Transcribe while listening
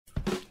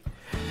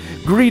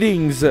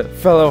Greetings,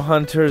 fellow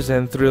hunters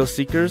and thrill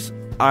seekers.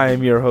 I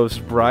am your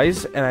host,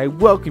 Bryce, and I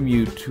welcome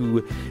you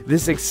to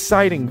this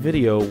exciting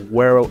video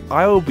where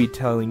I will be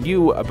telling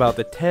you about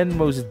the 10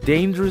 most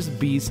dangerous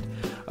beasts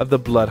of the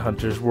Blood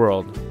Hunters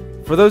world.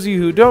 For those of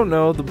you who don't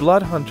know, the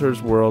Blood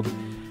Hunters world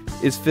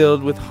is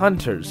filled with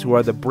hunters who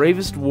are the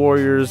bravest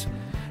warriors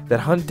that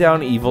hunt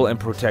down evil and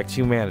protect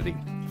humanity,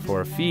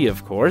 for a fee,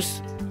 of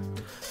course,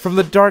 from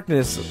the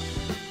darkness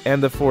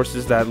and the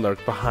forces that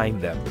lurk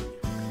behind them.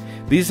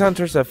 These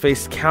hunters have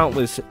faced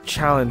countless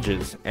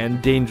challenges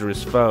and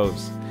dangerous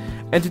foes,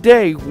 and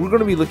today we're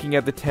going to be looking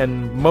at the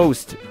 10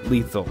 most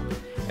lethal,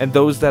 and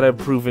those that have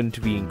proven to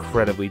be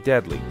incredibly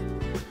deadly.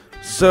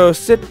 So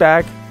sit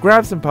back,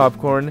 grab some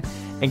popcorn,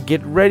 and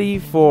get ready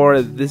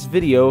for this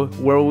video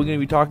where we're going to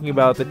be talking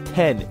about the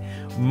 10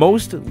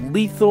 most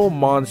lethal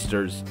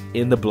monsters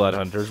in the Blood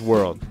Hunters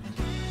world.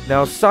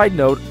 Now, side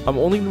note, I'm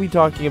only going to be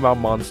talking about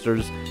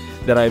monsters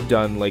that I've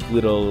done like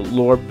little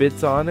lore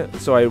bits on,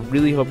 so I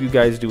really hope you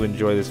guys do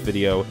enjoy this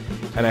video,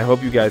 and I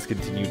hope you guys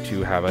continue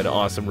to have an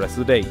awesome rest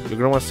of the day. You're going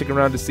to want to stick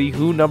around to see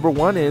who number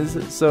 1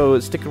 is, so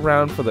stick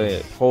around for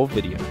the whole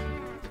video.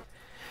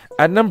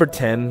 At number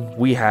 10,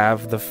 we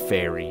have the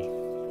Fairy.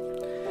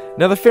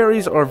 Now, the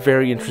fairies are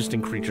very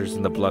interesting creatures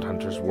in the Blood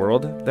Hunters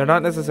world. They're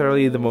not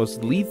necessarily the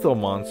most lethal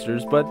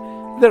monsters, but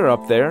they're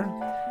up there.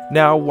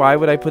 Now, why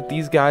would I put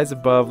these guys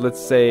above, let's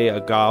say, a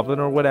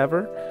goblin or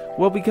whatever?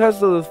 Well, because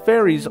the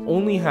fairies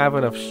only have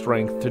enough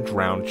strength to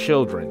drown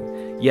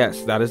children.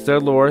 Yes, that is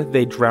their lore.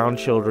 They drown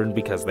children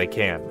because they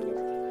can.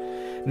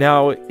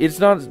 Now, it's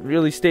not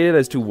really stated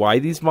as to why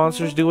these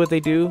monsters do what they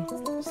do.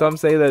 Some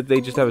say that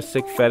they just have a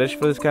sick fetish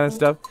for this kind of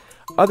stuff.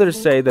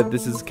 Others say that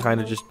this is kind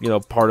of just,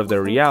 part of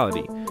their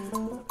reality.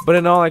 But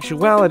in all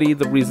actuality,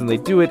 the reason they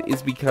do it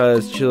is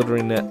because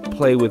children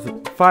play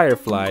with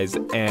fireflies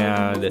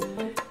and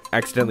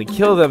accidentally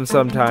kill them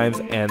sometimes,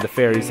 and the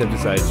fairies have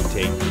decided to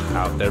take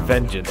out their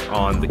vengeance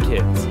on the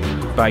kids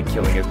by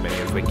killing as many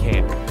as they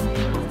can.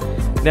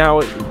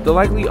 Now, the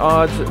likely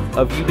odds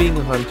of you being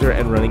a hunter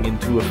and running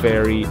into a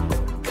fairy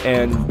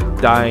and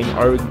dying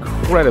are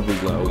incredibly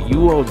low. You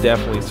will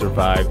definitely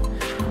survive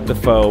the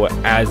foe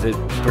as it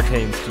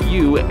pertains to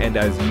you, and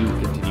as you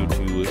continue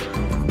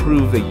to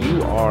prove that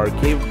you are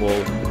capable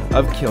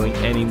of killing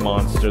any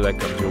monster that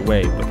comes your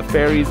way. But the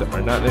fairies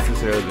are not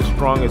necessarily the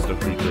strongest of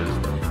creatures,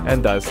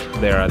 and thus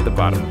they're at the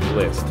bottom of the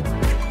list.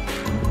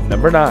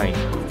 Number 9,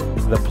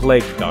 the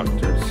Plague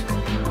Doctors.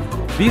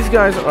 These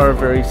guys are a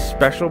very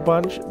special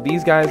bunch.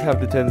 These guys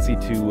have the tendency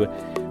to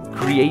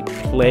create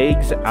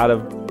plagues out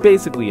of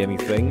basically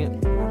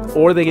anything,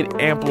 or they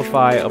can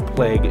amplify a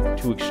plague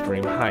to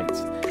extreme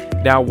heights.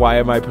 Now, why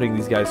am I putting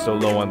these guys so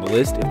low on the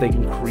list if they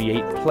can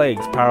create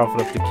plagues powerful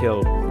enough to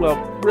kill, well,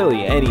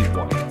 really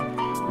anyone?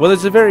 Well,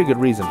 there's a very good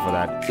reason for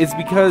that. It's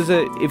because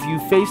if you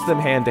face them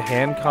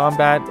hand-to-hand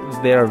combat,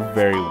 they're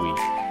very weak.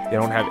 They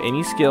don't have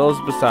any skills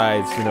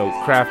besides,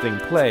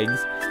 crafting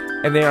plagues,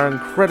 and they are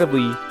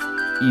incredibly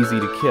easy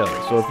to kill.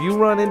 So if you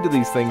run into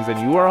these things and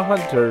you are a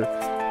hunter,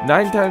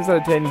 9 times out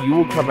of 10 you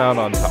will come out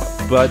on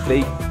top. But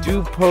they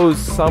do pose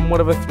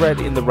somewhat of a threat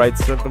in the right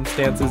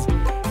circumstances,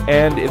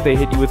 and if they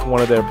hit you with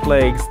one of their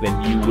plagues,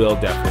 then you will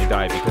definitely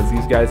die, because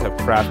these guys have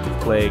crafted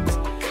plagues,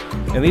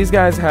 and these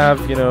guys have,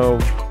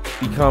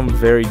 become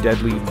very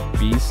deadly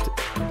beasts.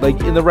 Like,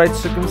 in the right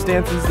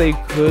circumstances, they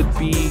could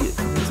be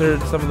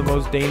considered some of the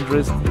most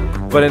dangerous,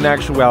 but in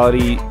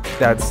actuality,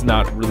 that's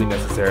not really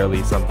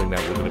necessarily something that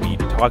we're going to be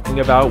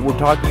talking about. We're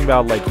talking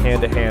about, like,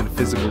 hand-to-hand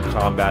physical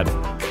combat,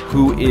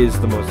 who is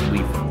the most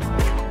lethal.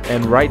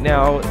 And right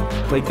now,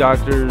 Plague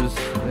Doctors,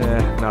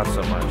 not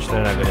so much.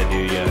 They're not going to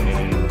do you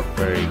in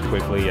very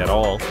quickly at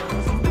all.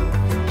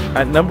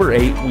 At number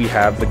 8, we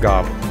have the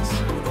Goblins.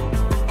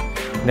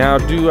 Now,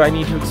 do I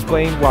need to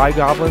explain why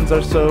goblins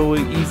are so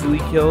easily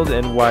killed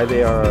and why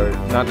they are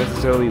not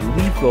necessarily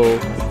lethal,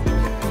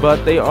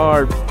 but they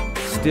are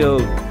still,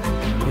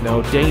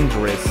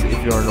 dangerous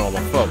if you're a normal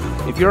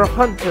foe? If you're a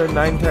hunter,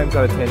 9 times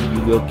out of 10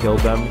 you will kill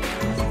them,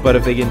 but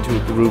if they get into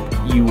a group,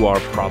 you are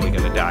probably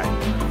going to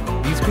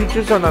die. These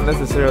creatures are not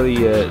necessarily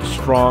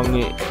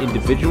strong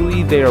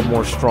individually, they are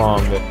more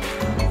strong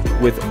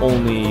with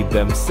only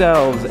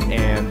themselves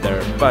and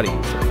their buddies.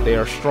 They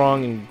are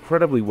strong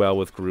incredibly well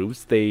with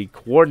groups. They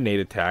coordinate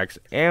attacks,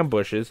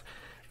 ambushes,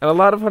 and a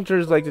lot of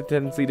hunters like the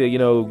tendency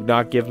to,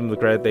 not give them the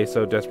credit they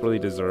so desperately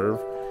deserve.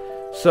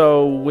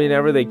 So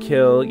whenever they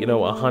kill,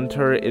 a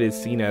hunter, it is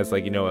seen as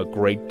like, a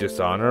great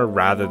dishonor,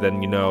 rather than,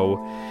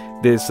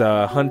 this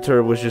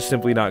hunter was just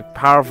simply not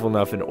powerful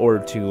enough in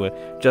order to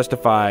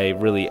justify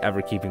really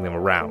ever keeping them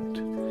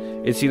around.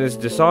 It's seen as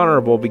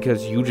dishonorable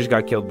because you just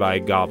got killed by a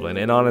goblin,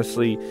 and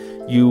honestly,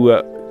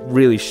 you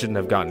really shouldn't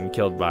have gotten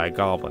killed by a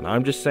goblin.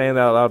 I'm just saying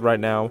that out loud right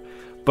now.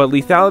 But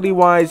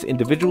lethality-wise,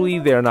 individually,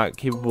 they are not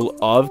capable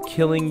of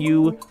killing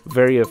you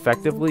very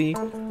effectively,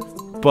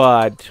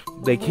 but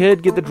they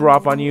could get the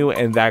drop on you,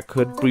 and that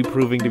could be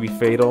proving to be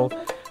fatal.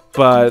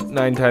 But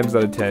 9 times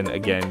out of 10,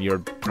 again, you're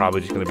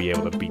probably just going to be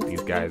able to beat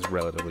these guys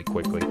relatively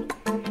quickly.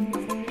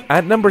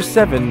 At number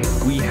 7,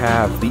 we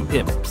have the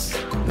Imps.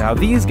 Now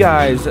these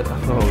guys,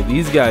 oh,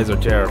 these guys are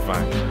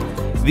terrifying.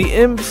 The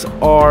imps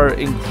are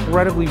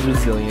incredibly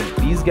resilient.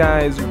 These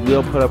guys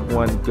will put up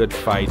one good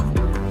fight,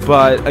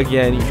 but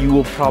again, you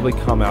will probably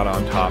come out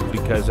on top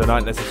because they're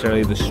not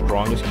necessarily the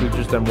strongest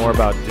creatures. They're more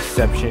about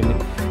deception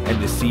and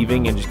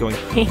deceiving and just going,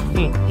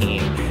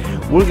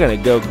 we're gonna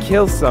go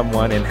kill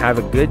someone and have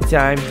a good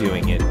time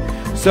doing it.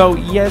 So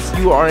yes,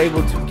 you are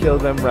able to kill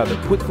them rather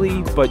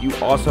quickly, but you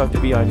also have to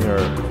be on your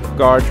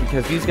guard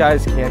because these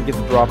guys can get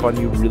the drop on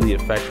you really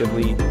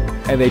effectively,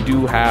 and they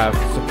do have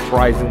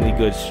surprisingly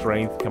good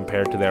strength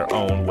compared to their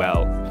own,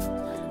 well,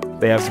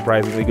 they have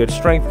surprisingly good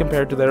strength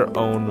compared to their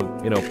own,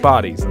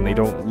 bodies, and they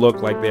don't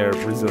look like they're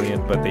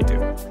resilient, but they do.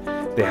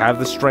 They have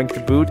the strength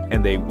to boot,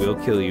 and they will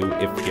kill you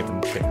if given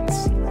a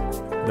chance.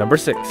 Number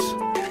 6.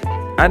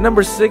 At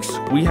number 6,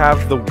 we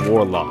have the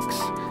Warlocks.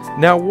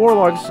 Now,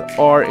 Warlocks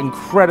are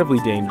incredibly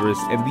dangerous,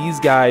 and these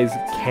guys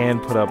can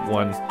put up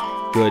one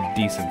good,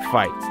 decent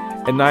fight.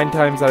 And 9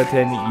 times out of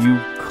 10, you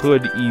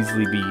could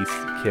easily be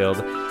killed.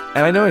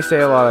 And I know I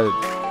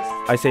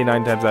say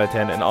 9 times out of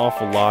 10 an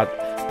awful lot,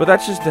 but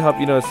that's just to help,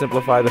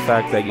 simplify the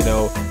fact that,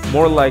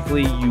 more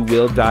likely you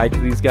will die to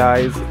these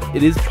guys.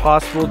 It is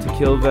possible to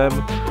kill them.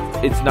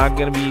 It's not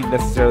going to be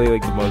necessarily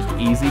like the most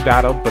easy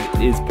battle, but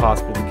it is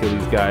possible to kill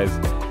these guys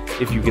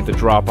if you get the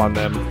drop on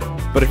them.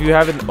 But if you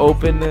have an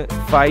open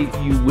fight,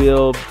 you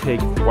will take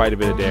quite a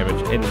bit of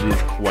damage, and it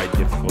is quite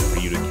difficult for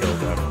you to kill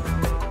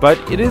them. But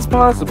it is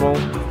possible.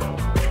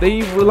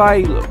 They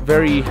rely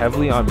very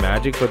heavily on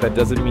magic, but that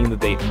doesn't mean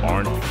that they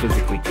aren't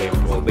physically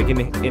capable. They can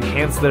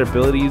enhance their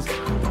abilities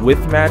with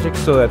magic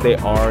so that they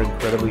are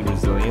incredibly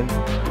resilient,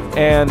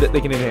 and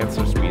they can enhance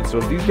their speed. So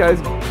if these guys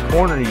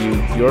corner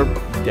you, you're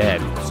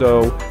dead.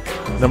 So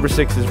number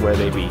 6 is where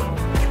they be.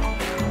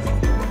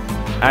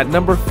 At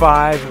number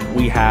 5,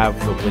 we have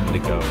the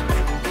Wendigo.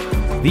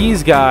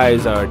 These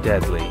guys are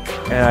deadly,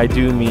 and I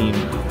do mean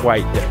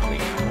quite deadly.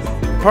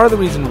 Part of the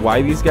reason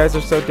why these guys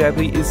are so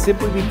deadly is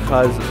simply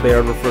because they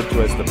are referred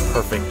to as the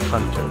perfect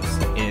hunters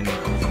in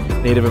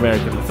Native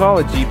American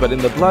mythology, but in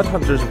the Blood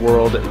Hunters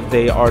world,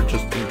 they are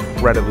just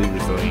incredibly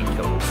resilient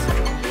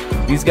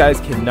killers. These guys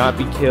cannot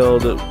be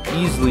killed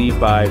easily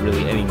by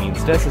really any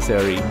means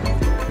necessary.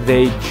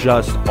 They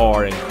just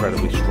are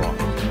incredibly strong,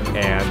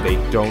 and they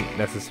don't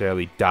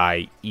necessarily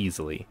die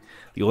easily.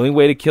 The only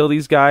way to kill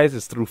these guys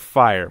is through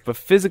fire, but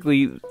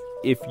physically,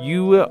 if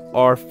you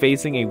are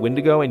facing a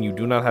Wendigo and you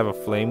do not have a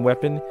flame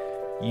weapon,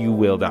 you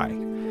will die.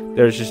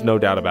 There's just no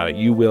doubt about it.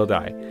 You will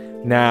die.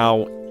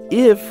 Now,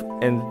 if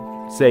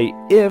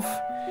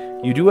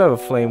you do have a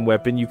flame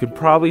weapon, you could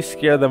probably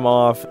scare them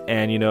off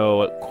and,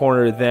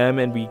 corner them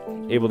and be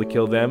able to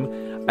kill them.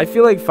 I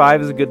feel like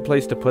 5 is a good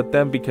place to put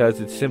them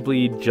because it's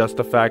simply just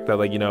the fact that,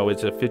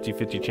 it's a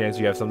 50-50 chance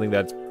you have something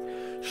that's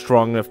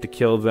strong enough to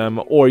kill them,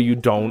 or you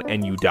don't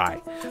and you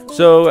die.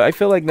 So I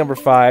feel like number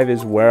 5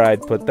 is where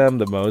I'd put them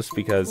the most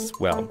because,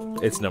 well,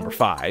 it's number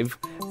 5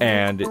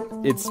 and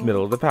it's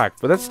middle of the pack,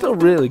 but that's still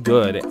really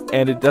good,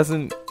 and it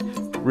doesn't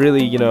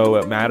really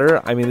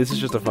matter. I mean, this is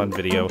just a fun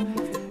video,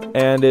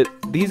 and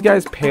these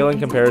guys pale in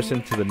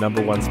comparison to the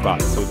number 1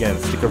 spot, so again,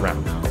 stick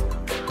around.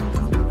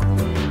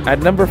 At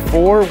number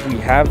 4, we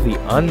have the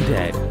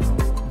Undead.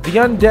 The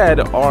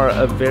Undead are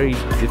a very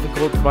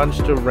difficult bunch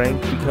to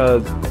rank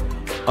because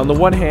on the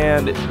one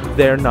hand,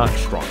 they're not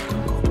strong.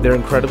 They're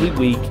incredibly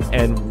weak,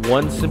 and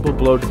one simple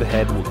blow to the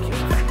head will kill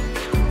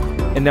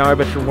them. And now I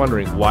bet you're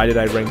wondering, why did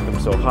I rank them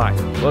so high?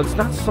 Well, it's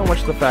not so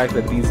much the fact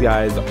that these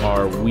guys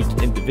are weak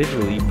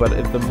individually, but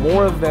if the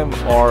more of them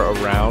are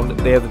around,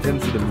 they have the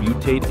tendency to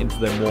mutate into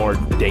the more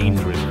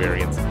dangerous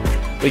variants.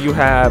 Like you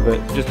have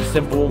just a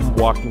simple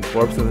walking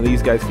corpse, and then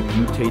these guys can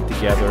mutate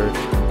together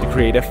to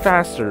create a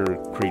faster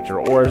creature,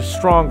 or a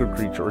stronger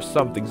creature, or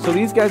something. So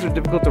these guys are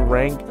difficult to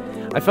rank.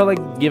 I felt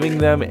like giving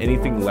them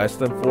anything less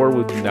than 4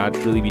 would not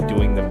really be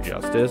doing them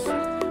justice,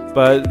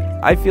 but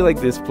I feel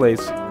like this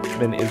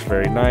placement is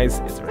very nice,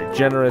 it's very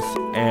generous,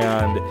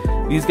 and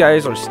these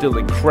guys are still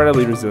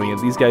incredibly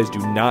resilient. These guys do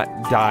not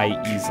die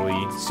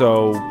easily,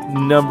 so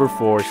number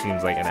 4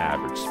 seems like an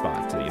average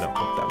spot to,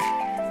 put them.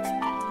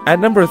 At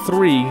number 3,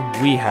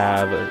 we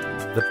have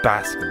the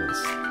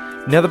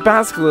Basilisks. Now, the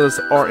Basilisks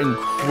are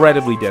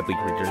incredibly deadly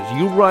creatures.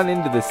 You run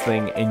into this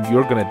thing and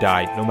you're gonna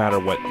die no matter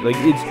what. Like,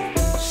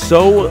 it's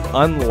so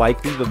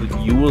unlikely that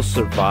you will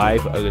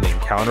survive an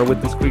encounter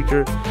with this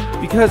creature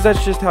because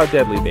that's just how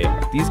deadly they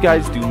are. These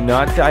guys do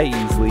not die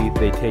easily.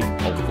 They take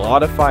a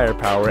lot of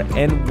firepower,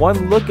 and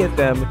one look at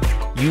them,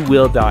 you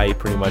will die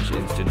pretty much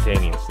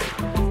instantaneously.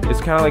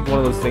 It's kind of like one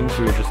of those things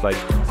where you're just like,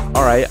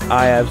 alright,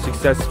 I have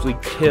successfully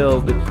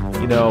killed,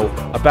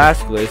 a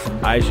basilisk,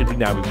 I should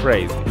now be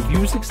praised. If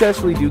you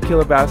successfully do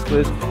kill a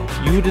basilisk,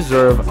 you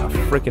deserve a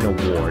freaking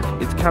award.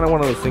 It's kind of one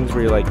of those things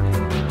where you're like,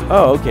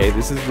 oh, okay,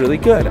 this is really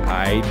good.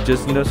 I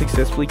just,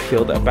 successfully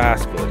killed a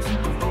basilisk.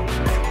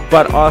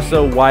 But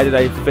also, why did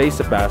I face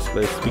a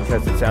basilisk?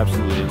 Because it's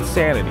absolute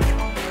insanity.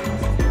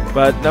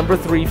 But number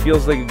 3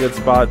 feels like a good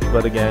spot,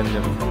 but again,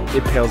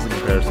 it pales in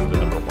comparison to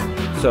number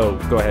 1. So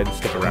go ahead and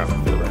stick around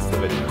for the rest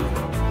of the video.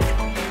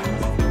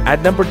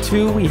 At number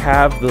 2, we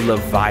have the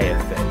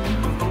Leviathan.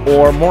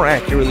 or more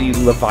accurately,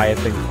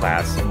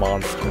 Leviathan-class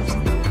monsters.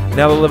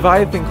 Now, the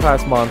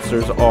Leviathan-class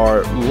monsters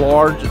are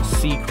large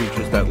sea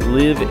creatures that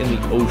live in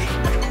the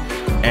ocean.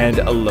 And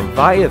a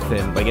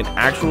Leviathan, like an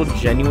actual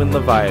genuine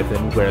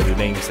Leviathan, where the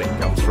namesake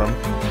comes from,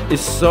 is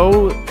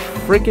so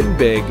freaking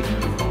big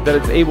that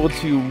it's able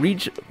to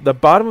reach the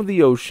bottom of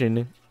the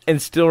ocean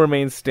and still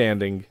remain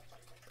standing.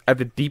 At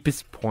the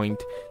deepest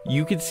point,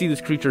 you could see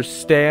this creature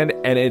stand,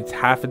 and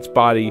half its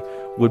body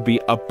would be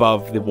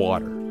above the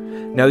water.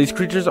 Now, these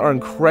creatures are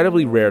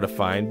incredibly rare to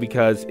find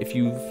because if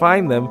you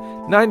find them,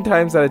 9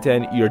 times out of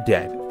 10, you're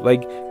dead.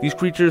 Like, these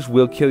creatures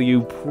will kill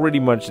you pretty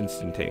much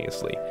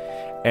instantaneously.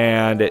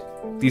 And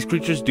these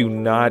creatures do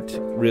not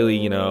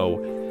really,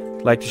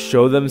 like to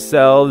show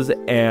themselves.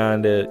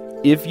 And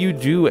if you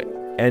do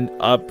end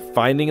up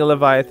finding a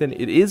Leviathan,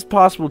 it is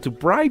possible to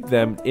bribe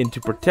them into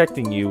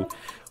protecting you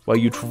while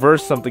you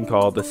traverse something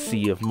called the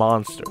Sea of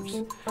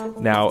Monsters.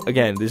 Now,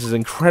 again, this is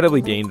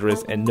incredibly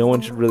dangerous, and no one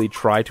should really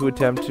try to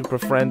attempt to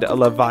befriend a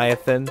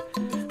Leviathan,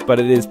 but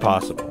it is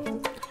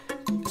possible.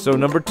 So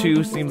number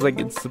 2 seems like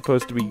it's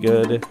supposed to be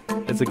good.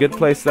 It's a good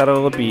place that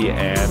it'll be,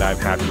 and I'm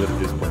happy with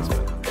this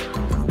placement.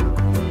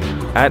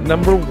 At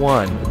number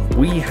 1,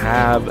 we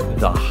have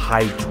the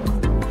Hydra.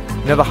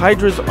 Now, the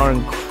Hydras are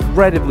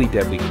incredibly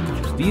deadly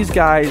creatures. These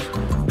guys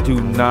do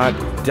not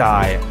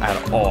die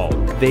at all.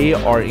 They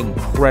are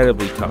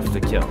incredibly tough to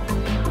kill.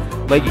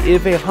 Like,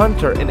 if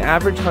an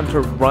average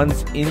hunter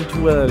runs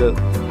into a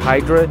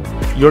Hydra,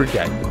 you're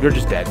dead. You're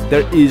just dead.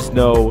 There is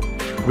no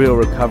real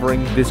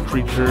recovering. This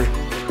creature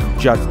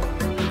just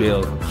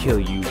will kill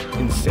you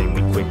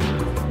insanely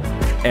quickly.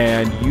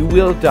 And you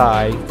will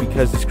die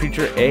because this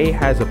creature, A,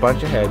 has a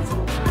bunch of heads,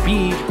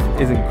 B,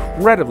 is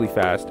incredibly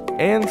fast,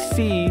 and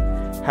C,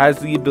 has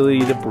the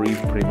ability to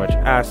breathe pretty much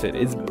acid.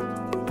 Its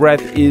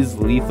breath is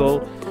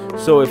lethal,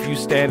 so if you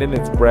stand in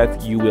its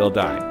breath, you will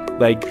die.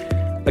 Like,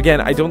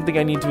 again, I don't think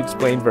I need to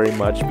explain very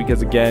much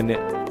because, again,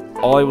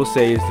 all I will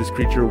say is this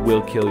creature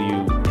will kill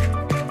you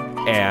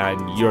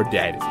and you're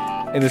dead.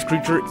 And this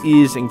creature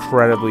is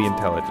incredibly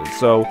intelligent,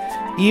 so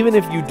even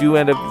if you do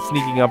end up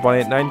sneaking up on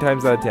it, 9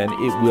 times out of 10,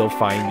 it will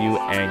find you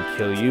and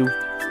kill you.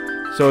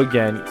 So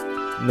again,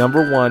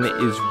 number 1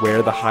 is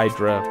where the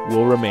Hydra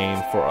will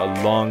remain for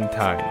a long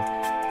time.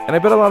 And I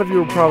bet a lot of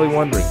you are probably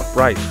wondering,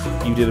 Bryce,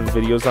 you did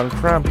videos on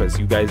Krampus,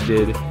 you guys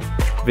did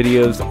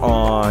videos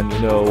on,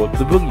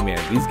 the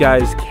Boogeyman. These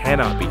guys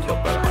cannot be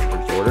killed by the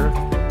Hunter's order,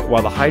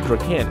 while the Hydra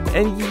can.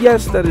 And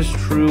yes, that is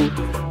true.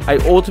 I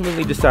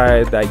ultimately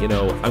decided that,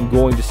 I'm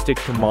going to stick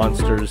to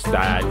monsters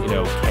that,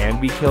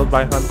 can be killed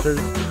by hunters.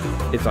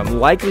 It's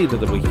unlikely that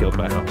they'll be killed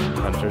by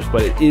hunters,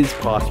 but it is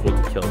possible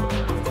to kill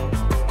them.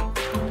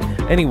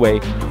 Anyway,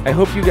 I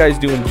hope you guys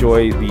do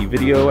enjoy the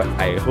video.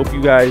 I hope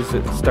you guys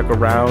stuck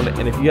around,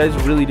 and if you guys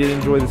really did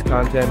enjoy this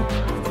content,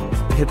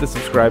 hit the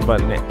subscribe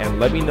button and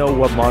let me know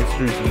what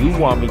monsters you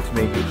want me to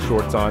make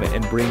shorts on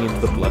and bring into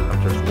the Blood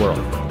Hunters world.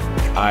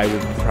 I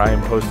will try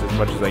and post as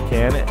much as I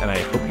can, and I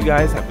hope you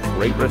guys have a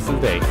great rest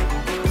of the day.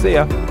 See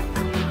ya!